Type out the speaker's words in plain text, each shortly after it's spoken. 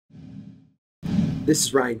This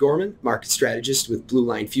is Ryan Gorman, market strategist with Blue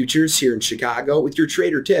Line Futures here in Chicago with your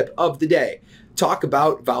trader tip of the day. Talk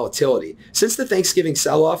about volatility. Since the Thanksgiving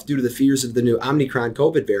sell-off due to the fears of the new Omicron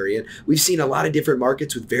COVID variant, we've seen a lot of different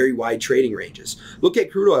markets with very wide trading ranges. Look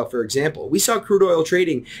at crude oil, for example. We saw crude oil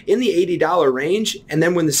trading in the $80 range, and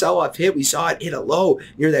then when the sell-off hit, we saw it hit a low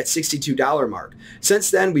near that $62 mark.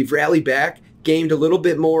 Since then, we've rallied back, gained a little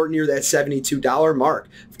bit more near that $72 mark.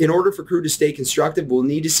 In order for crude to stay constructive, we'll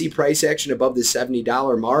need to see price action above the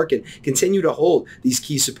 $70 mark and continue to hold these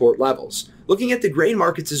key support levels. Looking at the grain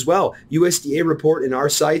markets as well, USDA report in our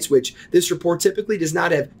sites, which this report typically does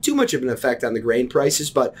not have too much of an effect on the grain prices,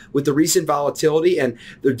 but with the recent volatility and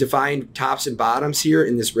the defined tops and bottoms here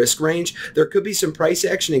in this risk range, there could be some price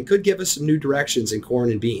action and could give us some new directions in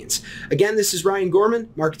corn and beans. Again, this is Ryan Gorman,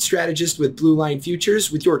 market strategist with Blue Line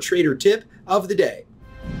Futures with your trader tip of the day.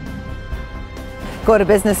 Go to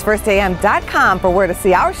businessfirstam.com for where to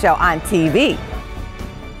see our show on TV.